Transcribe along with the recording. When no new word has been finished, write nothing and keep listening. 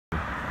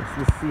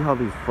let's see how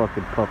these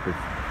fucking puppets.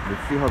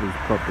 Let's see how these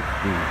puppets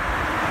do. I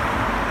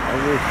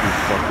wish these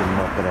fucking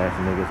muppet ass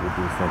niggas would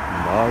do something,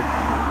 dog. I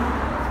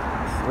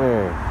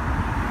swear.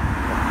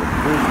 I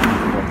wish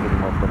these fucking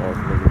muppet ass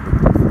niggas would do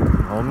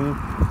something, homie.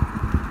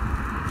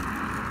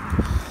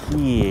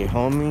 Yeah,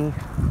 homie.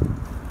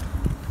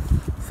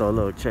 So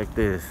look, check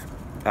this.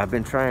 I've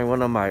been trying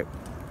one of my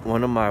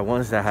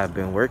ones that have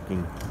been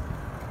working,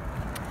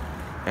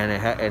 and it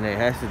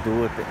has to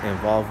do with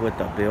involved with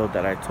the build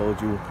that I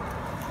told you,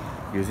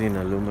 using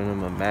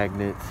aluminum and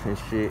magnets and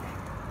shit.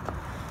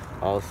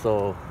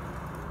 Also, a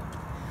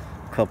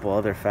couple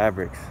other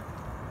fabrics.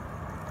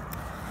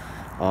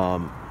 But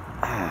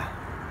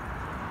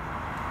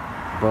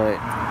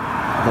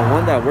the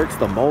one that works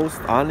the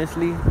most,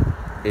 honestly,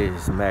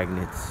 is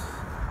magnets.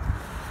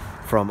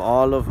 From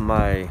all of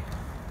my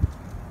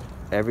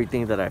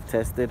everything that I've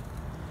tested,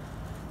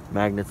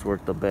 magnets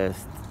work the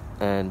best.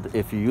 And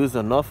if you use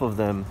enough of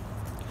them,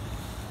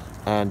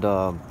 and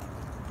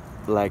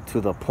like to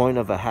the point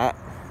of a hat,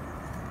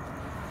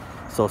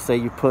 so say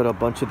you put a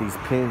bunch of these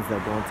pins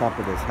that go on top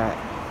of this hat,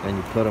 and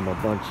you put them a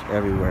bunch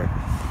everywhere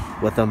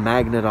with a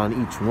magnet on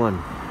each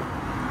one.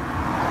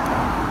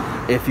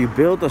 If you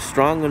build a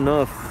strong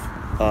enough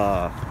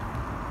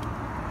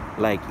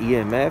like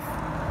EMF,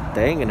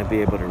 they ain't gonna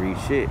be able to read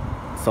shit.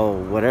 So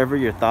whatever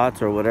your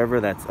thoughts or whatever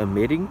that's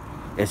emitting,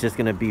 it's just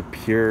gonna be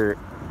pure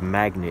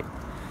magnet.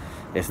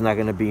 It's not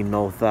gonna be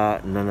no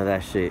thought, none of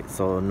that shit.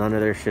 So none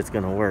of their shit's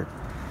gonna work.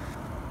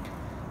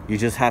 You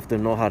just have to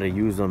know how to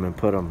use them and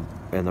put them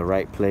in the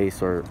right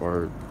place,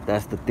 or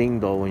that's the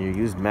thing though, when you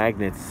use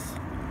magnets,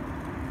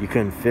 you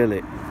couldn't feel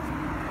it.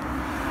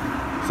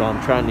 So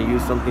I'm trying to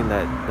use something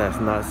that's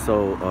not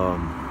so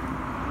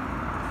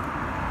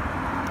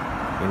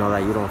you know,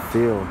 that you don't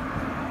feel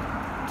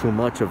too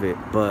much of it.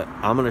 But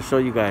I'm gonna show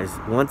you guys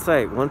once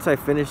I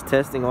finish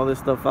testing all this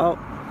stuff out.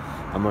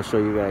 I'm gonna show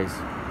you guys.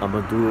 I'm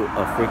gonna do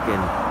a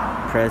freaking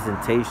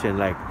presentation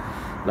like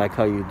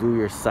how you do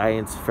your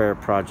science fair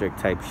project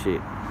type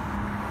shit,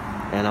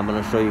 and I'm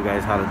gonna show you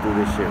guys how to do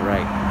this shit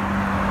right.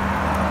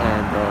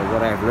 And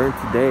what I've learned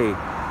today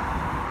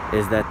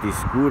is that these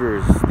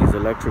scooters, these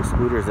electric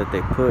scooters that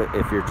they put,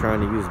 if you're trying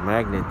to use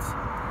magnets,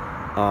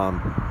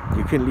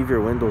 you can leave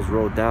your windows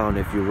rolled down.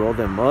 If you roll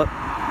them up,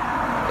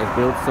 it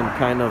builds some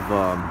kind of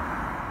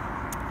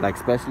like,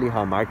 especially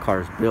how my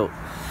car's built,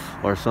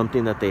 or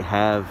something that they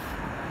have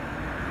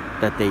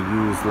that they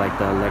use, like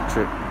the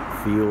electric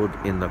field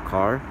in the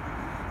car,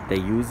 they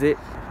use it,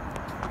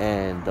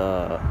 and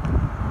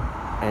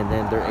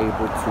then they're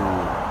able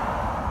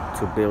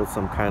to build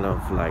some kind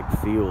of like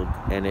field,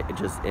 and they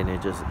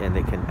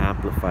can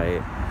amplify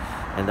it,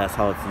 and that's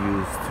how it's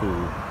used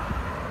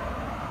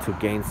to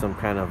gain some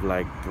kind of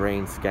like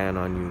brain scan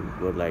on you,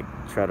 or like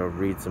try to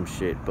read some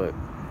shit. But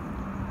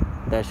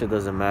that shit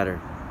doesn't matter.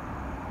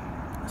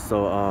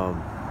 So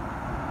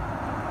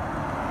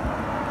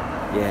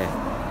yeah,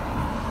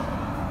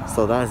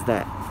 so that's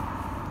that.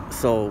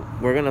 So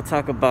we're gonna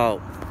talk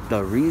about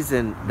the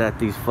reason that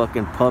these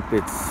fucking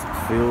puppets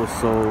feel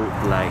so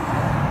like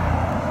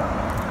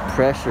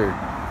pressured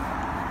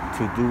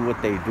to do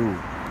what they do,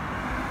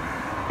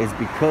 is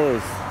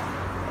because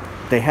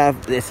they have,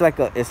 it's like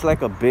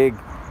a big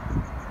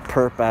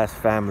perp ass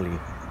family,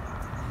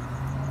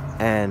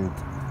 and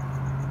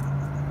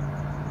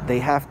they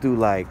have to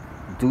like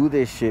do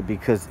this shit,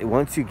 because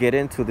once you get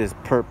into this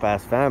perp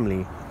ass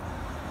family,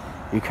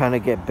 you kind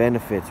of get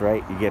benefits,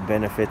 right? You get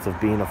benefits of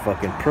being a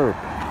fucking perp.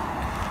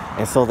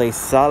 And so they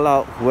sell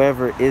out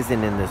whoever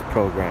isn't in this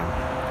program,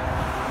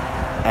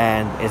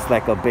 and it's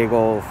like a big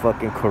old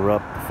fucking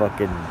corrupt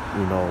fucking,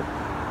 you know,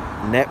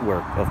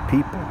 network of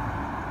people,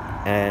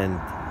 and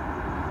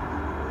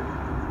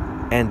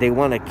they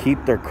want to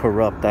keep their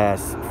corrupt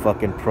ass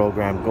fucking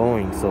program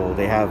going. So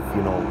they have,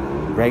 you know,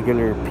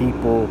 regular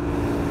people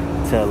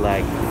to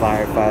like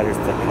firefighters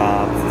to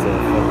cops to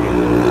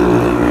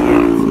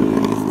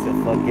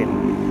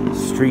fucking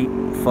street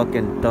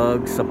fucking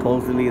thugs,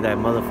 supposedly, that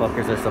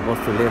motherfuckers are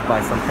supposed to live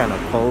by some kind of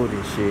code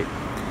and shit,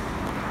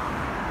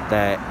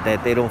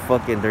 that they don't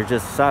fucking, they're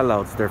just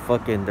sellouts. They're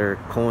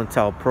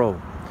COINTELPRO,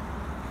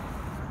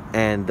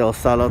 and they'll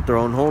sell out their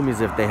own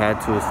homies if they had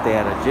to stay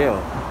out of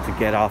jail, to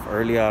get off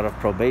early out of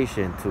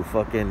probation, to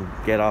fucking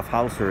get off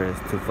house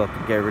arrest, to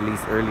fucking get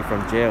released early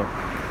from jail,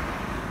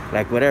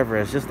 like whatever.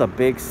 It's just a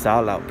big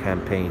sellout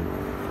campaign.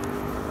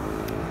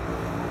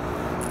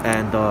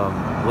 And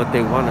what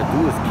they want to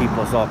do is keep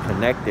us all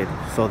connected.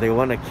 So they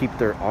want to keep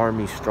their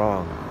army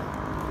strong.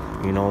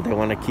 You know, they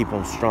want to keep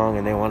them strong,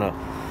 and they want to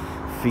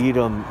feed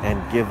them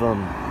and give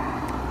them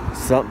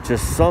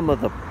some of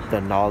the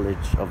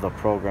knowledge of the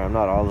program,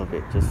 not all of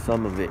it, just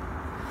some of it.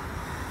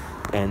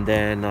 And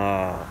then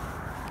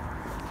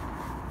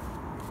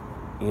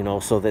you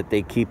know, so that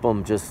they keep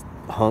them just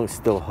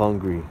still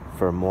hungry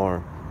for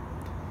more.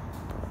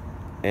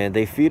 And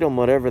they feed them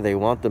whatever they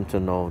want them to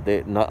know.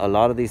 A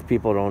lot of these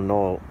people don't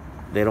know.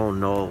 They don't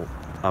know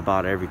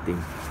about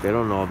everything. They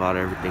don't know about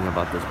everything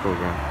about this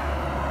program,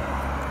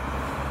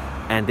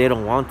 and they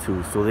don't want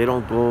to. So they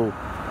don't go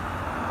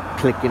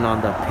clicking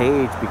on the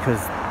page,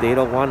 because they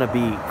don't want to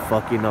be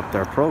fucking up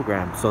their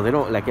program. So they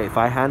don't, like, if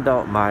I hand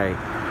out my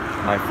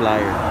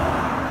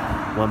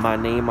flyer with my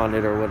name on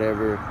it or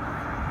whatever,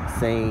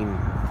 saying,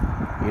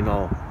 you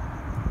know,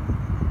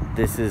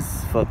 this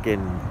is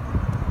fucking,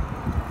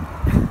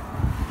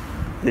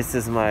 this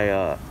is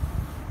my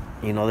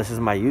you know, this is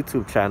my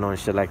YouTube channel and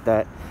shit like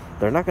that,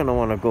 they're not gonna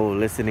want to go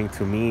listening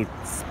to me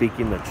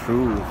speaking the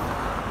truth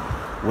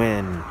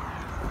when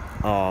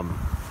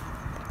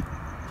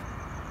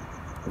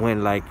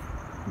like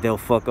they'll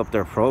fuck up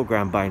their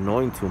program by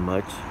knowing too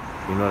much.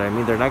 You know what I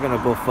mean? They're not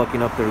gonna go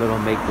fucking up their little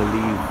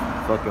make-believe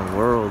fucking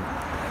world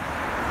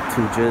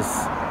to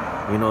just,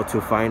 you know, to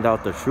find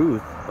out the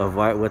truth of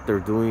why what they're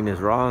doing is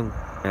wrong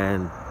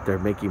and they're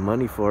making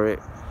money for it.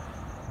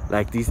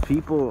 Like, these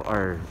people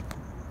are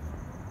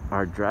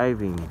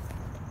driving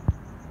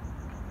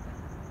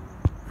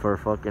for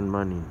fucking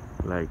money.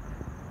 Like,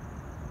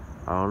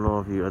 I don't know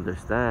if you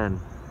understand,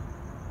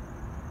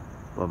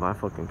 but my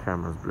fucking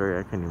camera's blurry.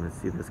 I can't even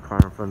see this car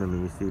in front of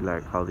me. You see,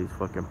 like, how these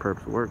fucking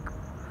perps work?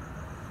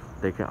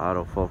 They can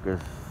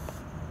autofocus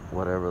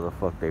whatever the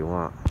fuck they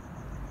want.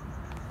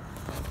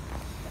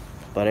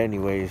 But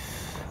anyways,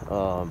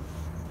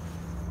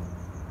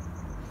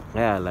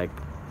 yeah, like,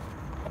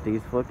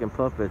 these fucking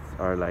puppets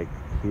are, like,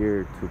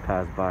 here to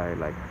pass by,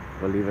 like,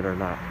 believe it or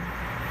not.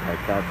 Like,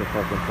 that's a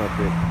fucking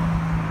puppet,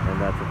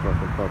 and that's a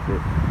fucking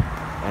puppet.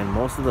 And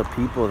most of the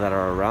people that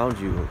are around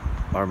you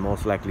are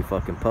most likely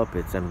fucking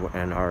puppets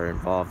and are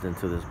involved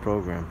into this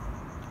program.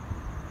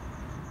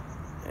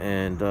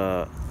 And,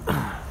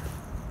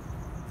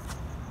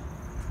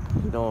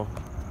 you know,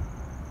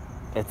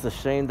 it's a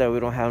shame that we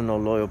don't have no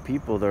loyal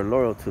people. They're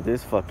loyal to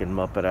this fucking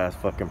Muppet ass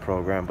fucking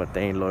program, but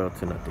they ain't loyal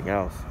to nothing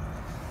else.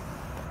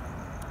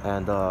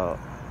 And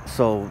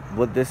so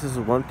this is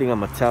one thing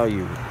I'm gonna tell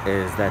you,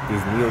 is that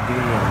these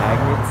neodymium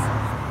magnets,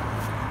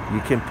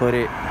 you can put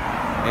it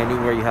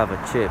anywhere you have a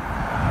chip.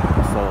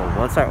 So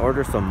once I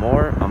order some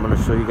more, I'm gonna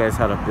show you guys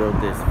how to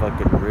build this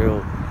fucking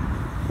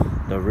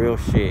the real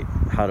shit,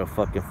 how to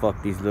fucking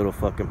fuck these little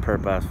fucking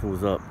perp ass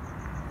fools up.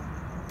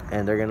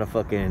 And they're gonna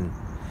fucking,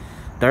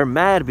 they're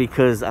mad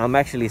because I'm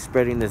actually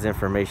spreading this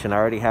information. I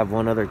already have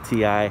one other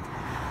TI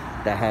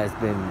that has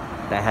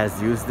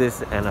used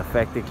this and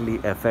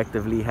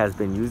effectively has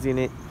been using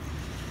it.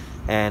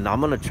 And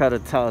I'm gonna try to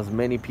tell as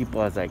many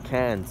people as I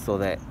can, so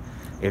that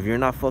if you're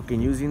not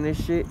fucking using this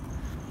shit,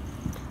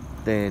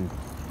 then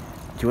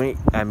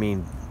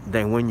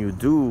then when you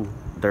do,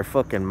 their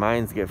fucking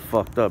minds get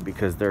fucked up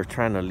because they're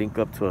trying to link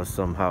up to us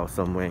somehow,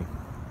 some way.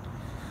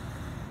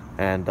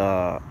 And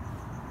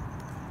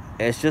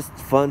it's just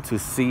fun to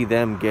see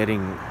them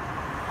getting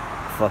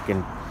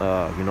fucking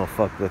you know,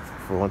 fucked with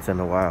for once in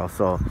a while.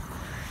 So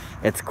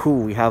it's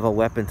cool. We have a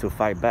weapon to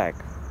fight back.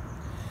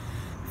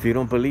 If you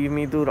don't believe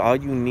me, dude, all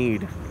you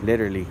need,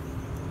 literally,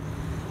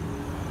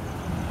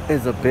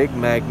 is a big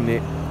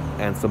magnet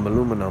and some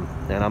aluminum.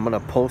 And I'm gonna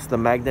post the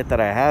magnet that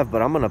I have,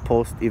 but I'm gonna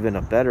post even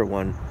a better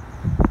one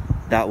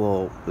that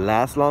will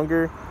last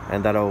longer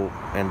and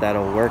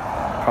that'll work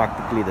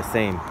practically the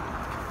same.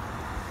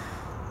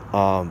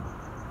 I'm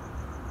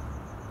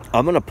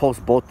gonna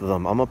post both of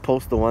them. I'm gonna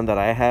post the one that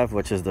I have,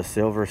 which is the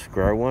silver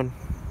square one,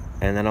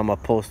 and then I'm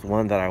gonna post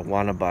one that I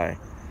want to buy,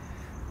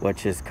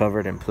 which is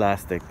covered in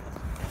plastic.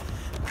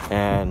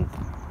 And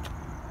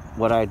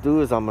what I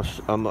do is I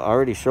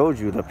already showed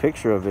you the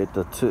picture of it.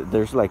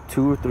 There's like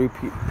 2 or 3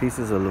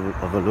 pieces of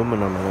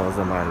aluminum that was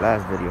in my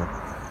last video,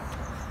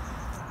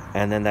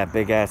 and then that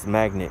big ass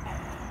magnet.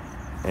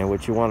 And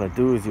what you want to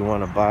do is you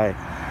want to buy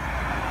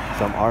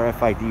some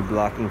RFID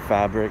blocking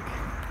fabric,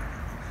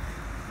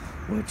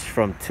 which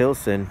from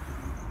Tilson,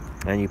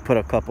 and you put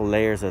a couple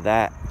layers of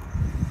that.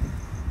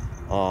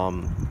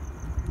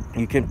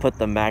 You can put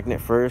the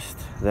magnet first,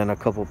 then a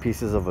couple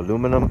pieces of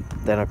aluminum,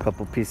 then a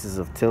couple pieces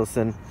of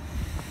Tilson,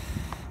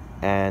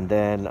 and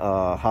then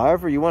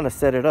however you want to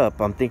set it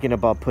up. I'm thinking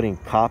about putting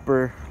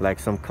copper, like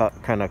some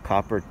kind of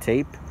copper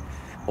tape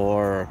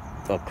or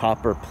a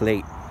copper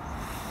plate.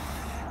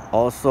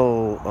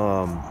 Also,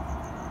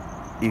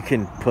 you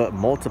can put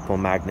multiple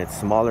magnets,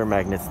 smaller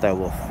magnets that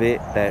will fit,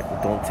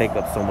 that don't take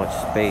up so much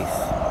space.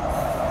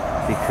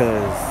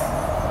 Because,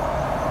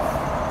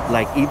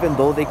 like, even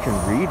though they can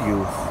read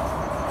you,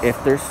 if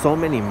there's so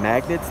many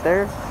magnets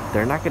there,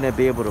 they're not gonna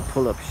be able to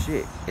pull up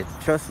shit.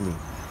 Trust me,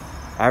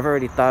 I've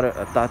already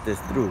thought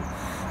this through.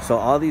 So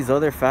all these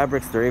other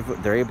fabrics,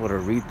 they're able to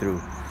read through.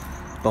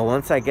 But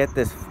once I get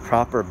this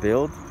proper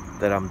build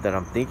that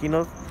I'm thinking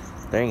of,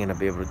 they ain't gonna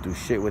be able to do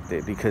shit with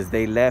it, because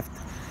they left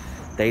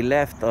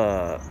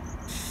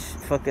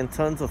fucking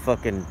tons of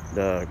fucking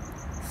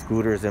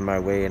scooters in my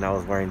way, and I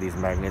was wearing these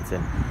magnets,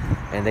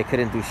 and they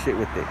couldn't do shit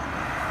with it.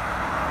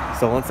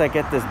 So once I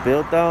get this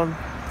build down,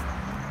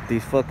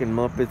 these fucking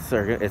Muppets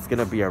it's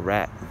gonna be a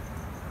wrap.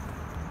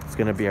 It's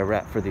gonna be a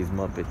wrap for these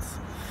Muppets,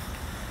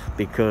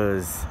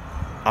 because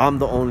I'm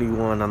the only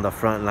one on the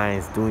front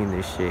lines doing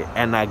this shit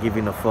and not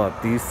giving a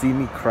fuck. Do you see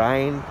me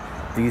crying?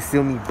 Do you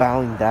see me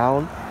bowing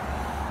down?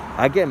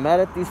 I get mad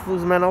at these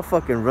fools, man. I'll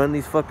fucking run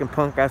these fucking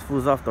punk ass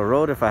fools off the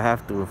road if I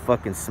have to, and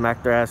fucking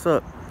smack their ass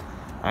up.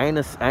 I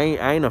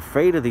ain't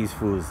afraid of these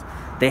fools.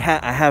 I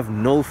have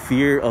no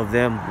fear of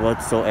them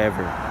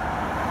whatsoever.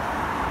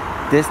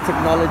 This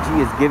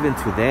technology is given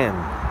to them.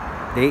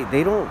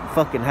 They don't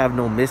fucking have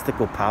no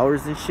mystical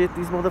powers and shit.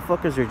 These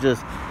motherfuckers are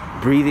just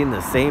breathing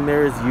the same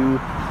air as you.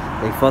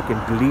 They fucking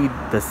bleed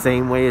the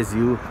same way as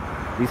you.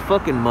 These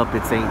fucking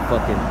Muppets ain't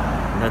fucking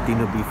nothing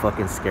to be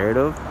fucking scared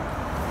of.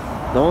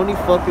 The only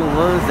fucking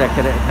ones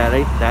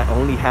that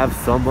only have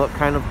somewhat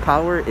kind of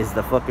power is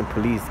the fucking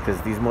police, because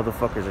these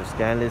motherfuckers are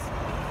scandalous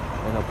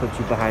and they'll put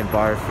you behind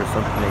bars for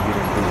something that you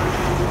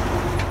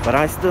didn't do. But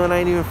I still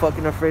ain't even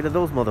fucking afraid of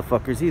those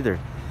motherfuckers either.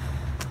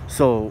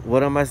 So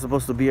what am I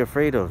supposed to be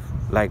afraid of?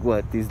 Like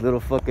what? These little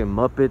fucking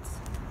Muppets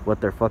with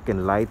their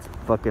fucking lights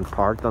fucking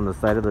parked on the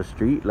side of the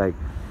street? Like,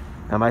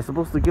 am I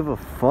supposed to give a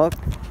fuck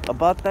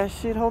about that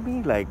shit,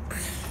 homie? Like,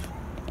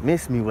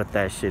 miss me with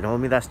that shit,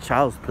 homie. That's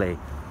child's play.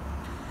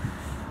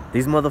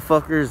 These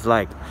motherfuckers,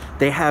 like,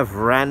 they have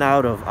ran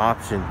out of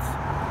options.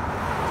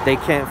 They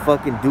can't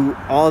fucking do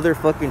all their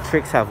fucking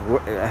tricks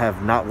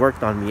have not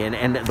worked on me.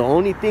 And the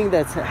only thing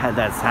has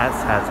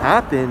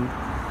happened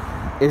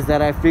is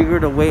that I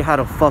figured a way how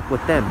to fuck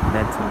with them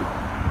mentally.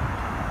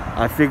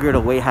 I figured a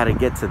way how to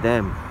get to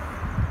them.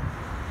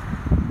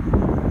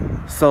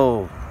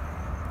 So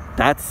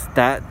that's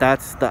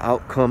the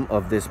outcome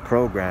of this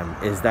program,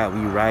 is that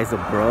we rise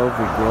above,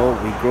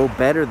 we grow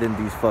better than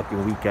these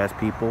fucking weak ass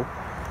people,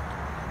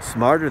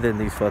 smarter than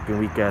these fucking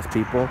weak ass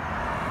people,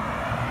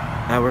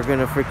 and we're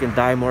gonna freaking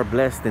die more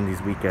blessed than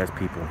these weak ass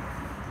people,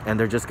 and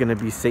they're just gonna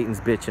be Satan's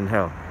bitch in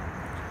hell.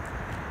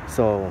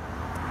 So,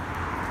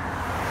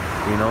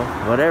 you know,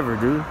 whatever,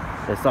 dude,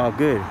 it's all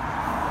good.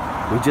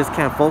 We just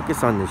can't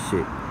focus on this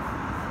shit,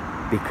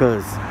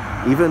 because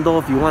even though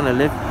if you want to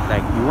live,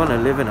 like, you want to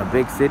live in a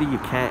big city, you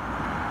can't.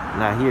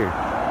 Not here,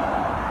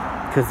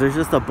 because there's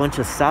just a bunch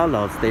of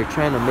sellouts. They're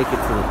trying to make it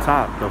to the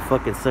top. They'll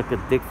fucking suck a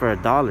dick for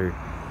 $1.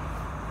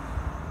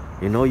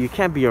 You know, you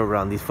can't be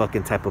around these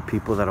fucking type of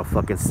people that'll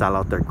fucking sell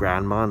out their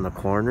grandma in the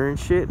corner and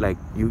shit. Like,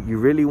 you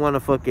really want to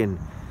fucking,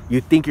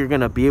 you think you're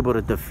gonna be able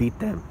to defeat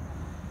them,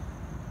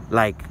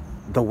 like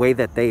the way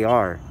that they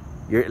are.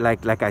 You're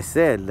like I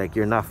said, like,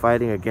 you're not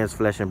fighting against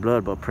flesh and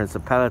blood, but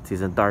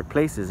principalities and dark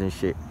places and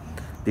shit.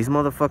 These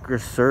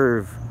motherfuckers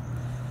serve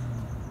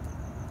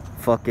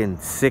fucking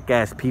sick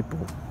ass people,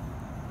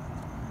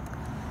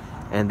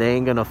 and they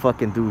ain't gonna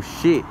fucking do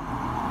shit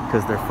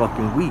because they're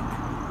fucking weak.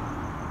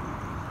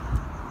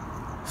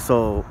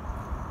 So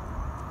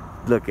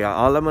look,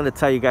 all I'm gonna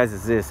tell you guys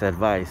is this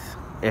advice: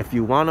 if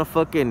you want to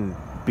fucking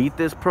beat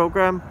this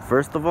program,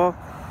 first of all,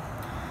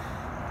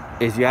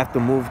 is you have to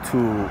move to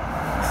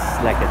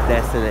like a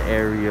desolate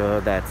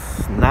area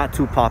that's not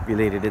too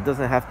populated. It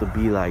doesn't have to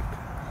be like,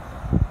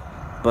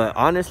 but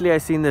honestly, I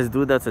seen this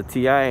dude that's a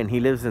TI, and he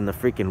lives in the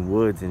freaking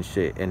woods and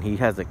shit, and he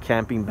has a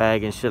camping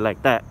bag and shit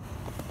like that.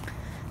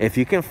 If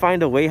you can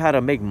find a way how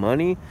to make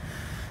money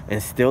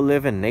and still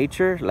live in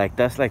nature, like,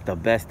 that's like the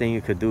best thing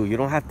you could do. You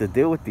don't have to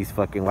deal with these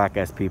fucking whack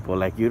ass people.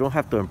 Like, you don't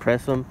have to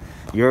impress them.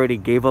 You already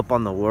gave up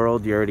on the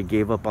world. You already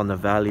gave up on the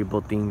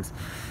valuable things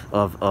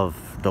of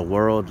the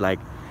world. Like,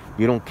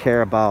 you don't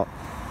care about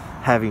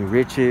having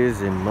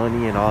riches and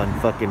money and all,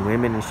 and fucking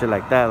women and shit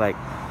like that. Like,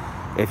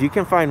 if you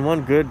can find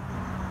one good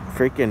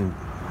freaking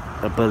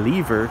a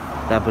believer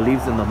that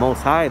believes in the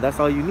Most High, that's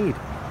all you need.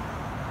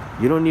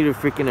 You don't need to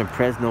freaking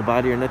impress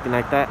nobody or nothing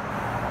like that.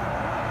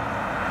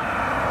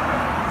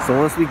 So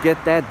once we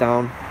get that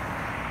down,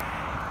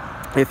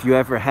 if you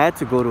ever had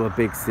to go to a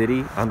big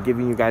city, I'm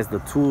giving you guys the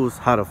tools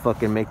how to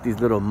fucking make these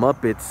little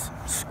Muppets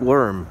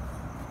squirm.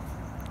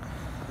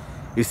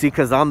 You see,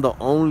 because I'm the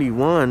only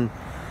one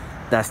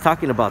that's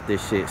talking about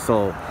this shit.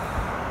 So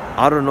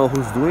I don't know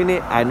who's doing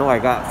it. I know I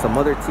got some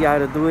other TI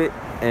to do it,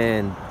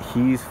 and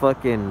he's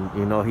fucking,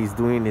 you know, he's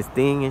doing his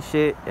thing and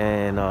shit.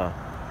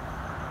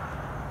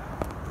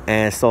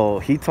 And so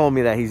he told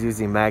me that he's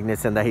using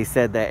magnets, and that he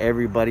said that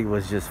everybody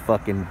was just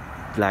fucking,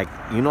 like,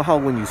 you know how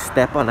when you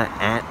step on an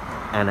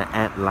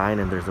ant line,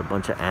 and there's a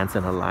bunch of ants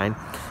in a line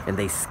and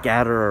they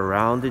scatter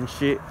around and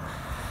shit?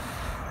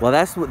 Well,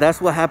 that's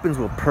what happens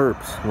with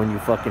perps when you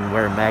fucking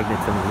wear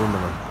magnets and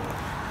aluminum,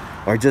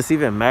 or just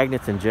even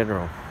magnets in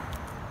general.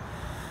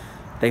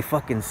 They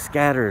fucking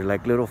scatter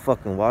like little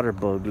fucking water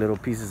bug, little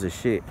pieces of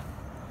shit,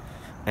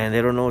 and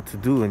they don't know what to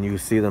do, and you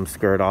see them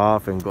skirt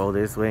off and go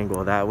this way and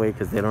go that way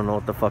because they don't know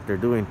what the fuck they're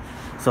doing.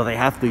 So they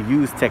have to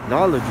use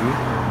technology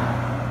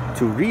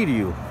to read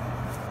you,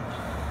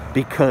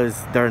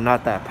 because they're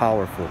not that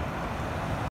powerful.